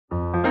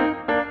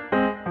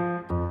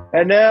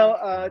And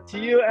now to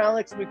you,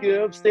 Alex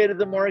Mahgoub, state of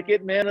the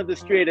market, man of the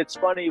street. It's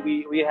funny,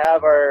 we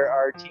have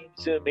our team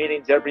Zoom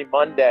meetings every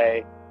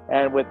Monday,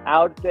 and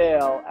without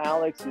fail,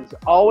 Alex is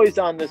always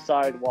on the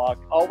sidewalk,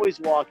 always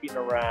walking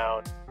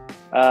around,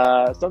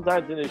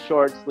 sometimes in his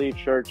short sleeve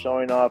shirt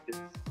showing off his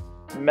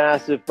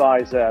massive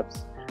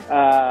biceps.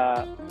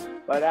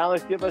 But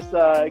Alex, give us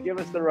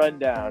the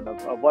rundown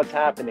of what's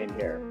happening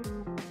here.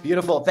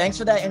 Beautiful. Thanks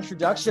for that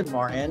introduction,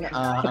 Martin.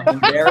 I'm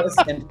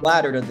embarrassed and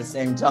flattered at the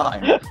same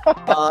time.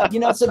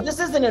 So this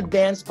is an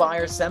advanced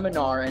buyer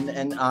seminar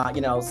and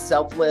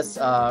selfless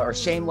or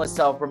shameless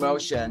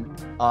self-promotion,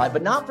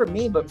 but not for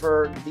me, but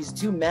for these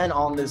two men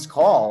on this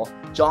call.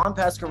 John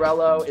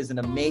Pasquarello is an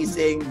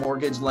amazing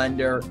mortgage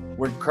lender.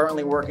 We're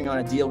currently working on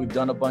a deal. We've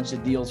done a bunch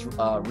of deals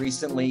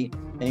recently,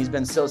 and he's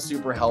been so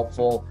super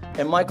helpful.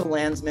 And Michael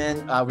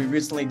Landsman, we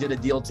recently did a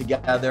deal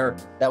together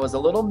that was a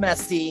little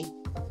messy,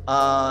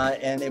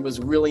 and it was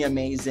really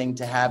amazing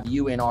to have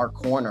you in our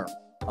corner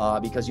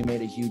because you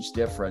made a huge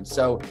difference.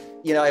 So,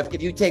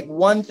 if you take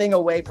one thing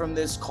away from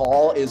this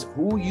call is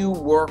who you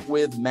work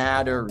with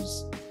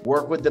matters.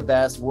 Work with the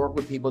best, work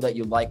with people that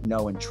you like,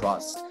 know, and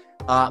trust.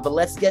 But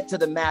let's get to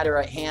the matter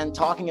at hand,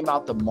 talking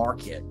about the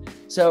market.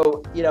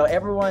 So,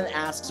 everyone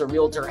asks a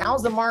realtor,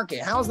 how's the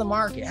market? How's the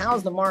market?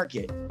 How's the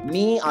market?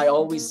 Me, I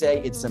always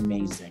say it's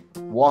amazing.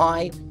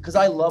 Why? Because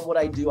I love what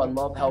I do. I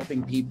love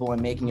helping people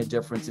and making a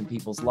difference in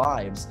people's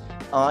lives.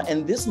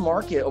 And this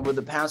market over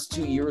the past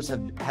 2 years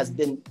has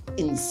been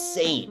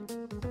insane.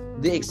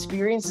 The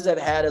experiences I've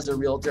had as a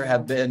realtor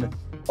have been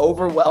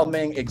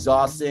overwhelming,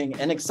 exhausting,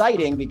 and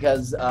exciting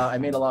because I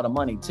made a lot of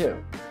money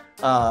too.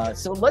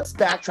 So let's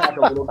backtrack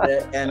a little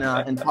bit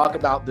and talk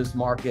about this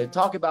market,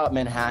 talk about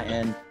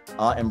Manhattan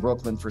and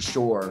Brooklyn for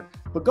sure.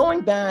 But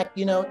going back,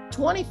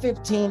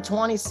 2015,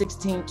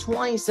 2016,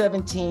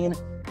 2017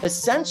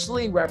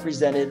 essentially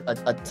represented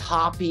a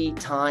toppy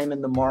time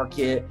in the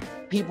market.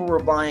 People were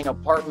buying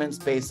apartments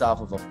based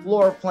off of a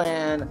floor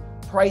plan.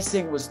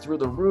 Pricing was through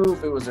the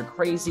roof. It was a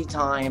crazy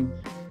time.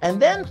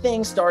 And then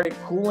things started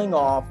cooling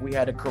off. We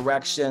had a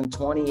correction,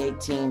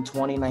 2018,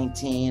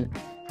 2019.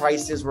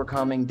 Prices were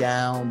coming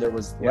down. There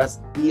was less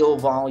deal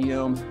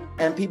volume.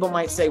 And people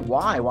might say,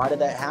 why? Why did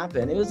that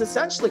happen? It was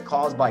essentially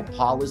caused by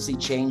policy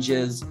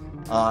changes.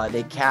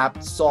 They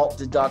capped SALT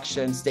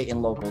deduction, state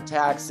and local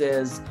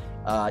taxes.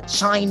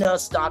 China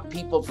stopped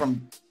people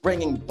from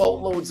bringing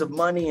boatloads of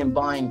money and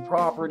buying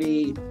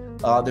property.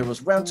 There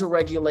was rental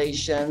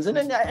regulations.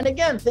 And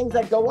again, things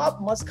that go up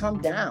must come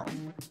down.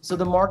 So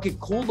the market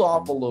cooled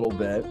off a little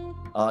bit.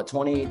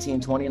 2018,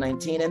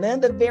 2019. And then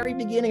the very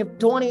beginning of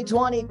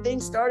 2020,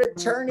 things started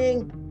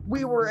turning.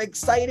 We were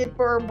excited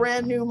for a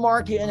brand new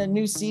market and a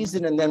new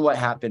season. And then what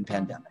happened?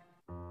 Pandemic.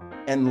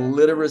 And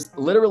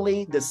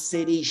literally the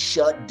city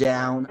shut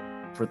down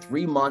for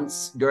 3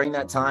 months. During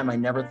that time, I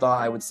never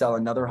thought I would sell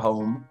another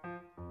home.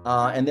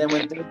 And then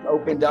when things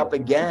opened up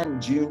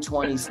again, June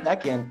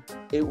 22nd,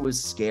 it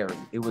was scary.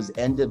 It was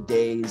end of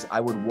days.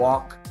 I would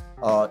walk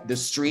the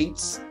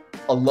streets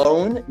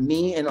alone,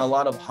 me and a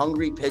lot of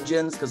hungry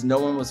pigeons because no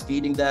one was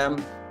feeding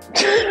them.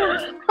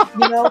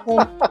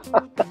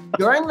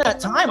 During that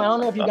time, I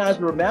don't know if you guys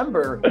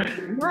remember,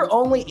 we were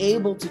only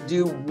able to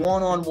do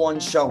one-on-one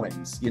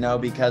showings,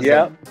 because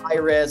of the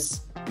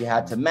virus. You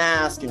had to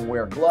mask and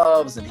wear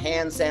gloves and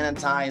hand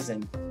sanitize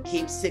and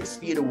keep 6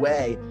 feet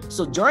away.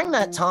 So during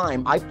that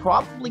time, I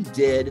probably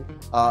did,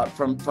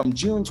 from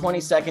June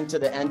 22nd to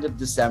the end of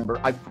December,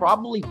 I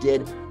probably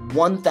did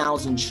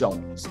 1,000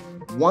 showings.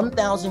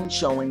 1,000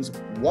 showings,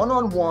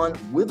 one-on-one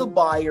with a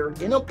buyer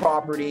in a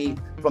property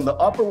from the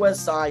Upper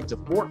West Side to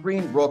Fort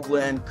Greene,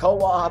 Brooklyn,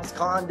 co-ops,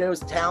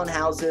 condos,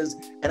 townhouses.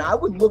 And I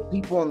would look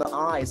people in the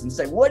eyes and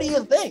say, what do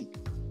you think?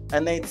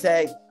 And they'd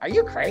say, are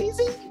you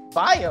crazy?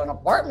 Buy an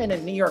apartment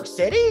in New York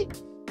City?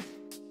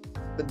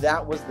 But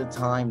that was the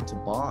time to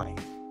buy.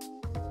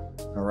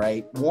 All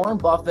right. Warren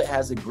Buffett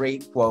has a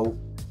great quote.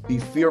 Be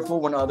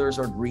fearful when others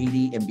are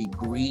greedy and be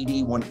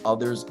greedy when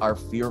others are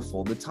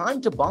fearful. The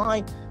time to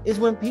buy is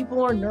when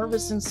people are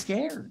nervous and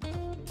scared.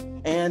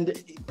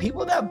 And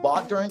people that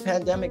bought during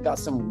pandemic got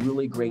some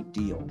really great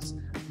deals.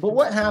 But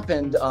what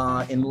happened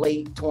in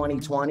late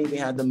 2020, we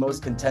had the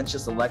most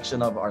contentious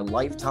election of our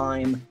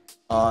lifetime.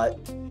 Our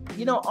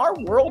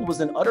world was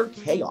in utter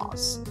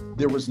chaos.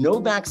 There was no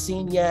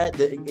vaccine yet.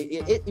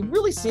 It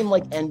really seemed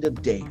like end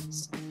of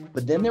days.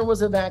 But then there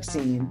was a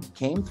vaccine,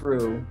 came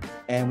through,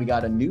 and we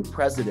got a new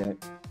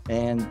president.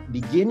 And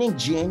beginning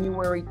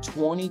January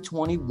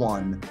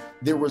 2021,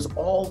 there was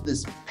all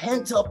this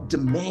pent-up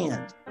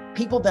demand.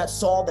 People that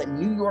saw that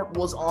New York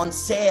was on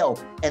sale,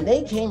 and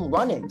they came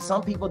running.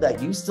 Some people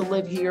that used to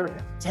live here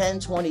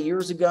 10, 20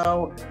 years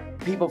ago,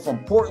 people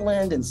from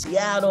Portland and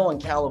Seattle and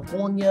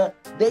California,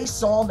 they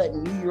saw that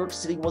New York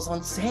City was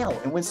on sale.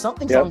 And when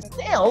something's on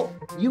sale,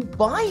 you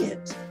buy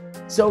it.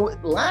 So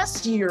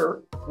last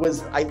year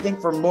was, I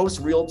think for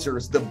most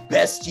realtors, the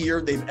best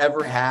year they've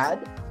ever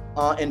had.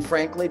 And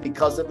frankly,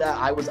 because of that,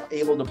 I was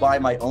able to buy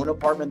my own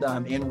apartment that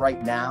I'm in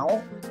right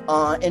now.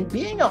 And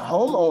being a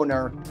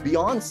homeowner,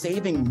 beyond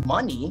saving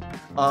money,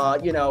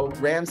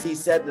 Ramsey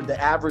said that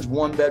the average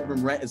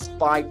one-bedroom rent is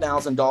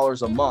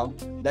 $5,000 a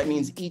month. That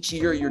means each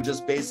year you're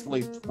just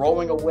basically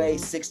throwing away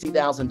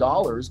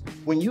 $60,000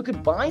 when you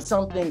could buy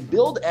something,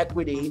 build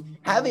equity,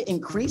 have it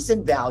increase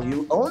in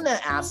value, own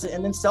that asset,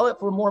 and then sell it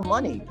for more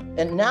money.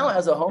 And now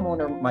as a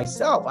homeowner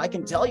myself, I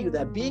can tell you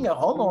that being a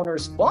homeowner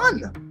is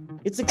fun.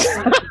 It's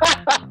exciting.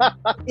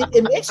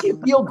 It makes you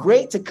feel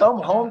great to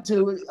come home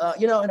to,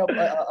 in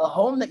a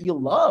home that you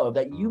love,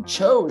 that you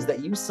chose,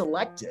 that you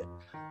selected.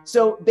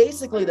 So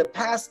basically, the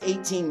past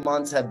 18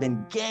 months have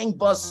been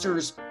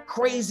gangbusters,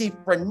 crazy,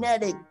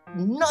 frenetic,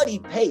 nutty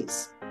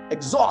pace,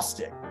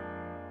 exhausting.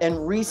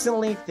 And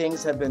recently,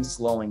 things have been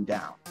slowing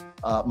down.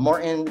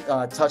 Martin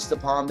touched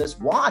upon this.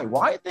 Why?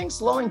 Why are things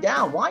slowing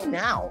down? Why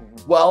now?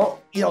 Well,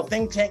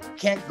 things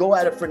can't go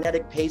at a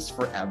frenetic pace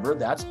forever.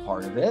 That's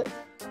part of it.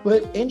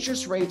 But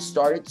interest rates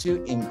started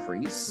to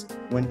increase.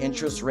 When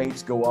interest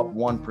rates go up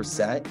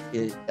 1%,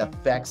 it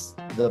affects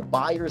the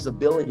buyer's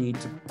ability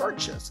to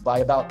purchase by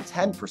about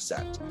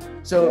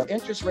 10%. So if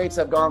interest rates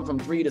have gone from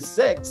 3 to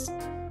 6,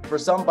 for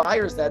some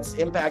buyers, that's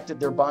impacted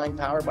their buying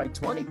power by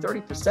 20,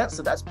 30%.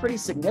 So that's pretty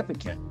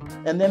significant.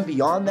 And then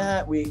beyond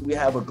that, we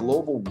have a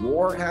global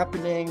war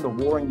happening, the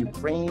war in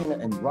Ukraine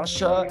and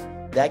Russia.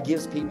 That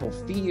gives people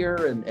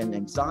fear and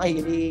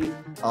anxiety.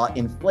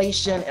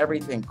 Inflation,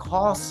 everything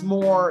costs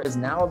more. Is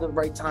now the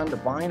right time to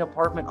buy an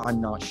apartment?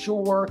 I'm not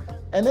sure.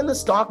 And then the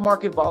stock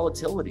market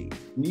volatility.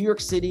 New York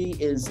City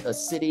is a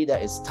city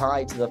that is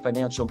tied to the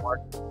financial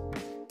market.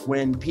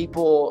 When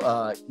people,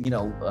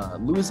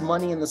 lose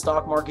money in the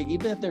stock market,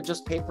 even if they're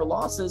just paper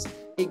losses,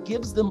 it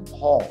gives them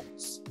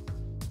pause.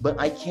 But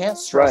I can't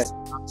stress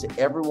to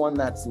everyone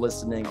that's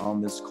listening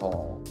on this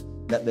call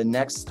that the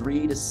next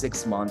 3 to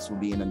 6 months will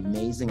be an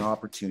amazing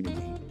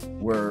opportunity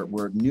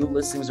where new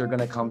listings are going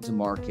to come to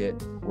market,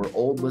 where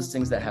old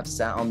listings that have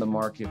sat on the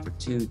market for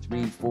 2,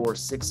 3, 4,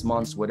 6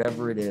 months,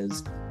 whatever it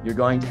is, you're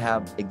going to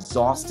have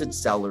exhausted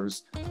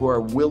sellers who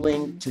are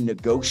willing to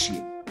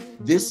negotiate.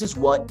 This is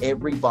what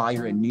every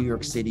buyer in New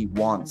York City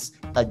wants: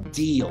 a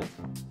deal,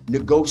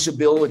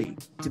 negotiability,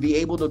 to be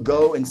able to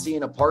go and see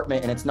an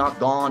apartment and it's not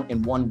gone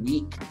in 1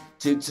 week,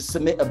 to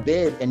submit a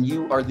bid and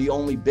you are the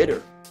only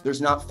bidder. There's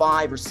not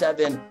 5 or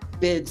 7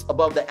 bids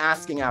above the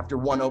asking after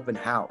one open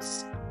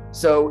house.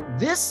 So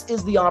this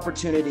is the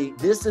opportunity.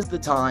 This is the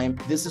time.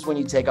 This is when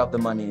you take out the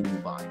money and you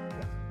buy.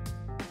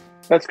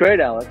 That's great,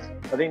 Alex.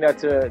 I think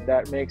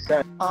that makes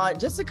sense.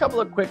 Just a couple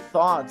of quick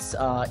thoughts.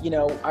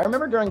 I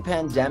remember during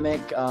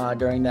pandemic,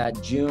 during that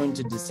June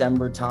to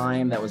December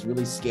time, that was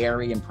really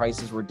scary and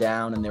prices were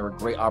down and there were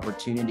great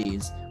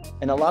opportunities.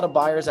 And a lot of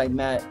buyers I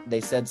met,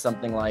 they said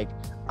something like,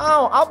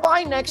 "Oh, I'll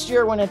buy next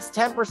year when it's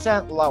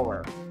 10%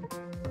 lower."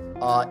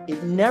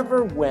 It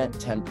never went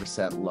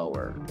 10%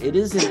 lower. It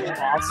is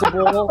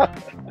impossible.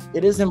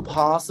 It is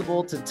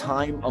impossible to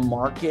time a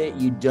market.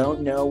 You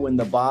don't know when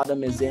the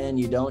bottom is in.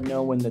 You don't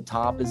know when the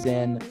top is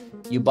in.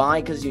 You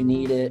buy because you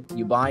need it.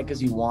 You buy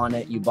because you want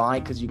it. You buy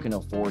because you can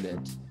afford it.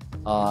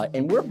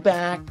 And we're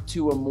back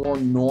to a more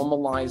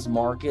normalized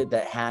market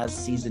that has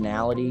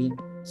seasonality.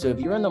 So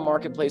if you're in the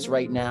marketplace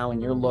right now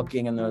and you're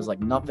looking and there's like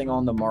nothing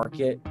on the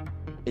market,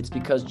 it's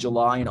because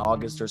July and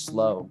August are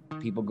slow.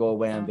 People go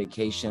away on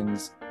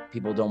vacations.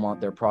 People don't want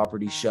their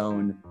property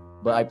shown.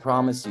 But I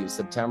promise you,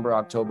 September,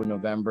 October,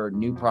 November,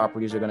 new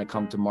properties are going to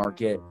come to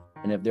market.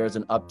 And if there's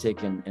an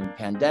uptick in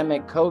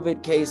pandemic,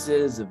 COVID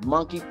cases, if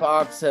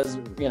monkeypox has,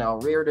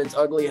 reared its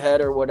ugly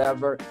head or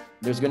whatever,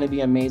 there's going to be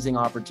amazing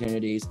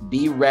opportunities.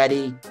 Be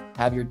ready,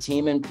 have your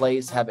team in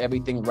place, have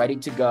everything ready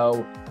to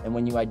go. And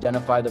when you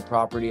identify the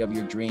property of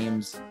your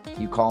dreams,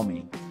 you call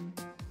me.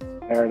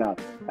 Fair enough.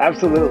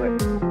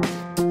 Absolutely.